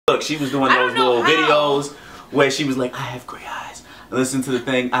Look, she was doing those little videos where she was like, I have gray eyes. Listen to the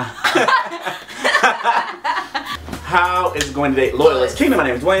thing. How is it going today? Loyalist Kingdom, my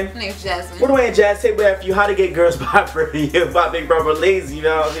name is Dwayne. My name is Jasmine. We're Dwayne and Jazz. Take away for you how to get girls by big bro Berleezy, you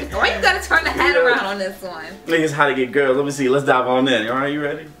know what I mean? Why you gotta turn the hat around on this one? Niggas, how to get girls. Let me see. Let's dive on in. Alright, you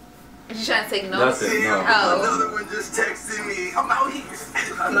ready? You trying to take notes? That's it. No. Oh. Another one just texted me. I'm out here.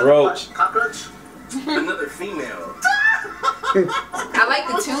 Roach. Cockroach. Another female. I like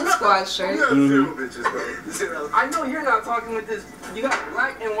the Toon Squad shirt. Zero bitches, bro. Zero. I know you're not talking with this. You got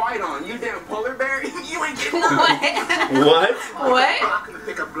black and white on. You damn polar bear. You ain't getting nothing. What? What? I'm not gonna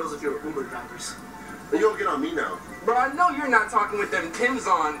pick up girls if you're Uber drivers. You don't get on me now. Bro, I know you're not talking with them Timbs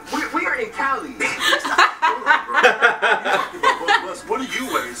on. We are in Cali. What are you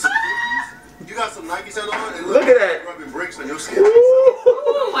wearing? You got some Nikes on and look at that. Rubbing brakes on your skin.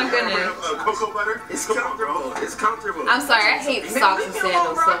 Oh my goodness. Cocoa butter. It's comfortable. It's comfortable. I'm sorry, I hate socks and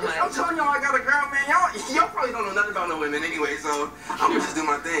sandals so much. I'm telling y'all, I got a girl, man. Y'all probably don't know nothing about no women anyway, so I'm gonna just do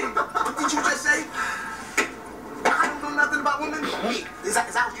my thing. What did you just say? I don't know nothing about women. Me. Is that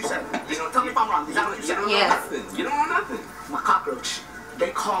what you said? You don't tell me if I'm wrong. Is that what you said? You don't know nothing. You don't know nothing. My cockroach.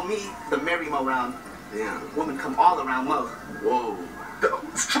 They call me the merry-mo-round. Yeah. Women come all around love. Whoa.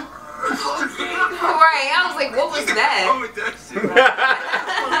 Right, I was like, what was that? Oh, that shit.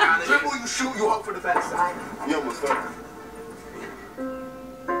 Dribble, you shoot, you hope for the best. You almost fell.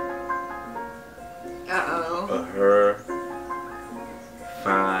 Uh-oh. Her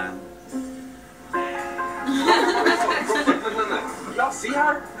fine. Y'all see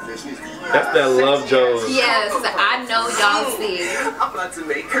her? That's that Love Jones. Yes, I know y'all see. I'm about to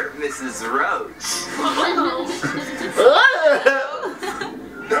make her Mrs. Roach.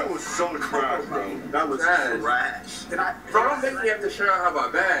 That was so trash, bro. That was trash. Bro, don't make me have to share out my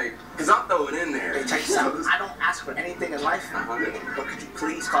bag, because I'll throw it in there. Hey, check this out. I don't ask for anything in life, but could you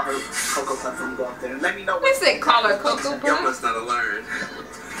please call her Cocoa Puff when you go up there and let me know We said call her Cocoa Y'all Puff. must not have learned.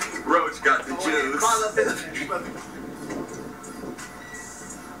 Roach got the juice. Call up there.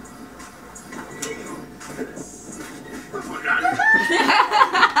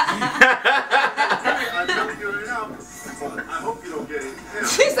 I'm telling you right now. I hope you don't get it.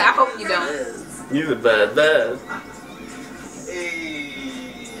 She said, I hope you don't. You the bad.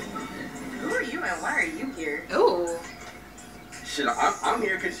 Hey. Who are you and why are you here? Ooh. Shit, I'm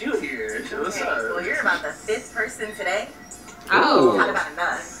here because you're here. Shit, what's up? Well, you're about the 5th person today. Oh. Talk about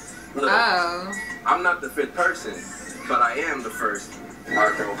enough. Look, Oh. I'm not the 5th person, but I am the first.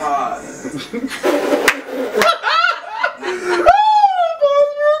 Largo MD.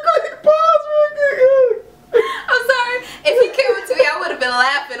 I'm sorry. If he came up to me, I would have been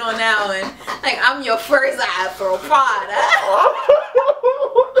laughing on that one. Like, I'm your first arthropod.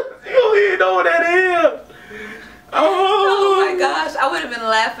 You don't even know what that is. Oh my gosh, I would have been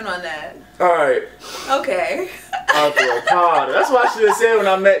laughing on that. Alright. Okay. Arthropod. That's what I should have said when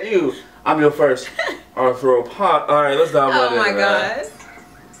I met you. I'm your first arthropod. Alright, let's dive Oh right in. my god.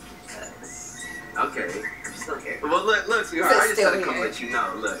 Okay. I'm still here. Well, look, sweetheart, I just Still had to come here. let you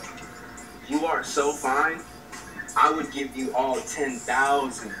know. Look, you are so fine. I would give you all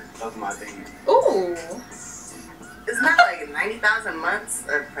 10,000 of my baby. Ooh. Isn't that like 90,000 months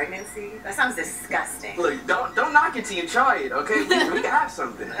of pregnancy? That sounds disgusting. Look, don't knock it till you try it, okay? We can have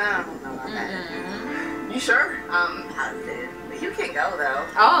something. I don't know about that. You sure? Positive. But you can go though.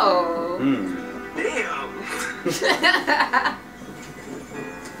 Oh. Damn.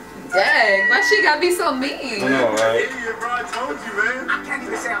 Dang, why she gotta be so I mean? know, right? Idiot, bro, I told you, man. I can't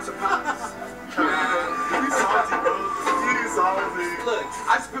even say I'm surprised. You salty, bro. You salty. Look,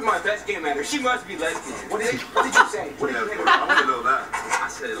 I spit my best game at her. She must be lesbian. What did you say? What did you say? I want to know that. I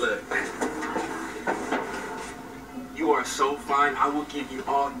said, look. You are so fine, I will give you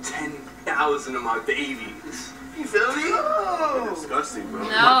all 10,000 of my babies. You feel me? Oh. Disgusting, bro.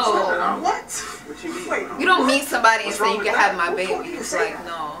 No. What? What you mean? Wait. You don't meet somebody and say you can have my baby. It's like,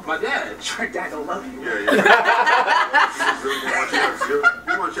 no. My dad. Your dad don't love you. Yeah.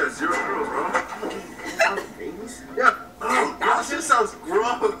 You want you have 0 girls, bro? Babies? Yeah. That shit sounds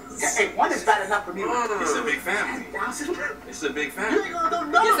gross. Hey, one is bad enough for me. It's a big family. It's a big You family. ain't gonna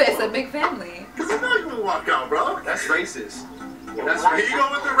do nothing. You said it's a big family. Cause you know you gonna walk out, bro. That's racist. That's Here you racist. go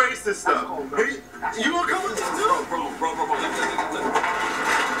with the racist stuff. You gonna come with this too? Bro. Look.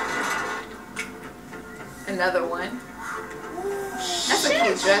 Another one. That's a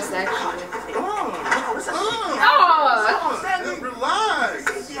cute dress, actually. Oh. Man, relax.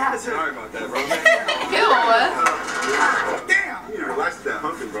 Sorry about that, bro. Ew. Damn. You need to relax with that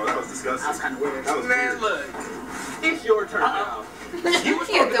humping, bro. That was disgusting. That's kind of weird. That was Man, weird. look. It's your turn now. You was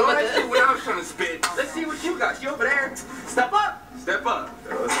Can't talking do all that it. shit when I was trying to spit. Let's see what you got. You over there. Step up. Step up.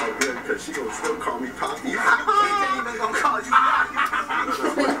 Let's talk Because she gonna still call me Poppy. You ain't even gonna call you Poppy.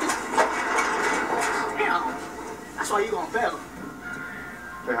 Damn. That's why you gonna fail.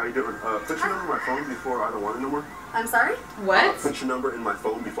 Hey, how you doing? Put your number in my phone before I don't want it no more. I'm sorry? What? Put your number in my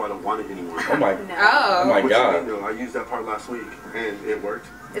phone before I don't want it anymore. Oh my. No. Oh my Oh. God. No, I used that part last week and it worked.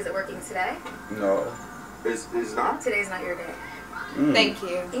 Is it working today? No. Is not? Today's not your day. Thank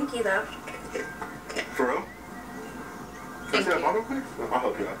you. Thank you, though. For real? Can I Thank see that you. bottle quick? I'll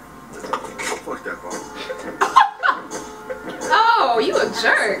help you out. Fuck that bottle. Oh, you a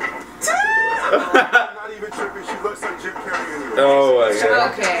jerk. Not even tripping. She looks like Jim Carrey anyway. Oh my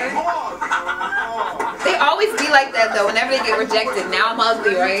God. Okay. Oh. They always be like that though. Whenever they get rejected. Now I'm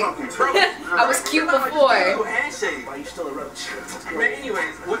ugly, right? I was cute before. Handshake. Why you still a roach? Man,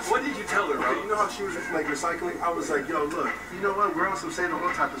 anyways, what did you tell her, bro? You know how she was like recycling? I was like, yo, look, you know what? We're also saying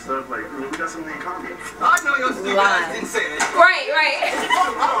all type of stuff. Like, we got something in common. I know your stupid ass didn't say it. Right, right.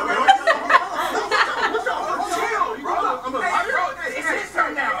 It's his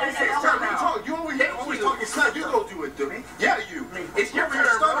turn now. It's his turn now. You always talking smack. You go do it, dude. Yeah, you. It's your You're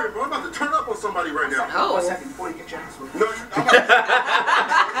turn, stuttering, bro. I'm about to turn up on somebody right now. Oh. 1 second before you get your ass whipped. No, I'm about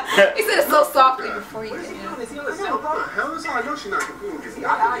to. He said it so softly before you Is get he in. on the What the hell? That's how I know she's not confused. I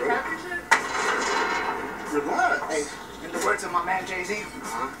happy shit? Relax. Hey, in the words of my man Jay-Z,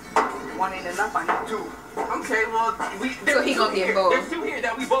 one ain't enough, I need two. Okay, well, So he gonna get both. There's two here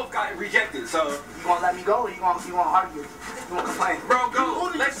that we both got rejected, so. You gonna let me go or you gonna argue? You gonna complain? Bro,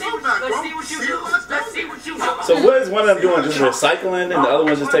 go. Let's see what you do. Let's see what you do. So what is one of them doing? Just recycling, and the other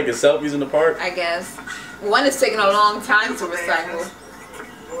one's just taking selfies in the park? I guess. One is taking a long time to recycle.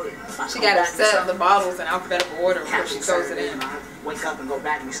 She gotta set the bottles in alphabetical order before she throws it in. Wake up and go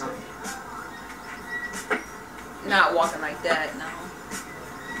back me something. Not walking like that, no.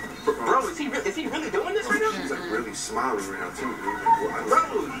 Bro, is he really doing this right now? She's like really smiling right now too, dude.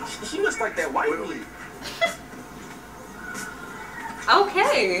 Bro, she looks like that white lady.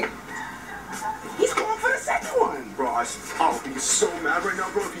 Okay. He's going for the second one. Bro, I'll be so mad right now,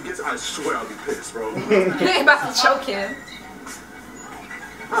 bro. If he gets, I swear I'll be pissed, bro. They about to choke him.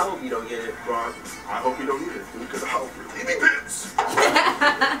 I hope you don't get it. Bro, I hope you don't need it, dude, because I'll really be pissed.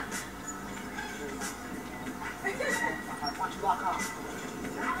 Watch you lock off.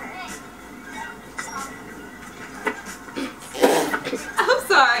 I'm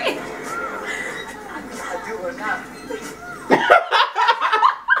sorry. I do or not.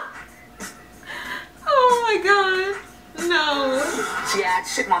 Oh my God. No. Yeah, I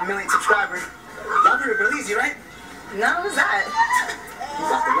shit my 1 million subscriber. Y'all heard of Berleezy, right? No, who's that? You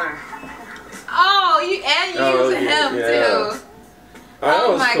got to learn. Oh, you using him too.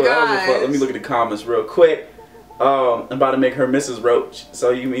 Oh my cool. That was gosh. fun. Let me look at the comments real quick. I'm about to make her Mrs. Roach. So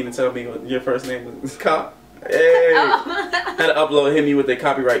you mean to tell me what your first name is? Cop? Hey. Oh. Had to upload hit me with the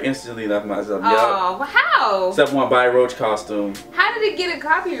copyright instantly. Left myself. Oh, well, how? Except one by Roach costume. How did it get a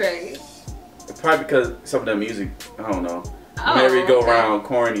copyright? Probably because some of the music. I don't know. Oh, Merry go okay. round,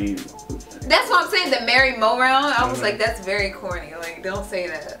 corny. That's what I'm saying. The Mary Mo round. I was like, that's very corny. Like, don't say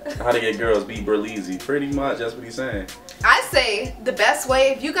that. How to get girls be Berleezy. Pretty much. That's what he's saying. I say the best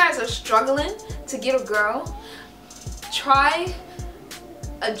way, if you guys are struggling to get a girl, try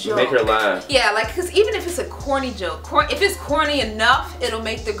a joke. Make her laugh. Yeah, like, because even if it's a corny joke, if it's corny enough, it'll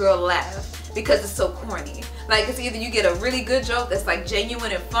make the girl laugh because it's so corny. Like, it's either you get a really good joke that's like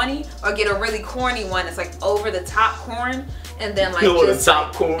genuine and funny, or get a really corny one that's like over the top corn, and then like Over the just top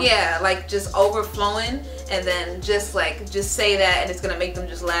like, corn? yeah, like just overflowing, and then just say that, and it's gonna make them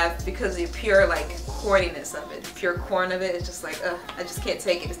just laugh because of the pure like corniness of it, pure corn of it. It's just like, I just can't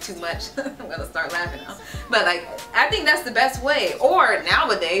take it. It's too much. I'm gonna start laughing now. But like, I think that's the best way. Or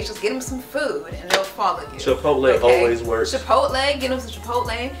nowadays, just get them some food and they'll follow you. Chipotle always works. Chipotle, get them some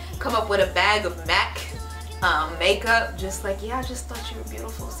Chipotle. Come up with a bag of MAC makeup. Just like, yeah, I just thought you were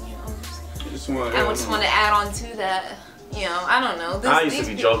beautiful, so you know. You just want to add on to that. You know, I don't know. I used to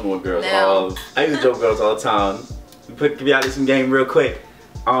be joking with girls. No. I used to joke with girls all the time. Give y'all some game real quick.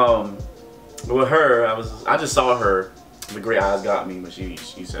 With her, I just saw her. The gray eyes got me, but she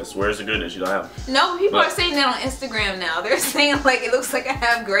said, "Swears to goodness, you don't have." No, people are saying that on Instagram now. They're saying like it looks like I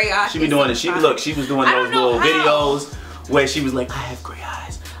have gray eyes. She be doing it. She was doing those little videos where she was like, "I have gray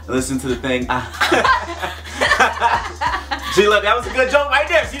eyes." Listen to the thing. See, look, that was a good joke right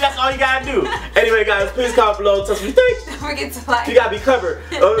there. See, that's all you gotta do. Anyway, guys, please comment below. Tell us what you think. Don't forget to like. You gotta be covered.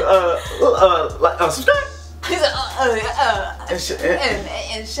 Subscribe. And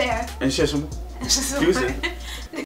share. And share some. And just Use it.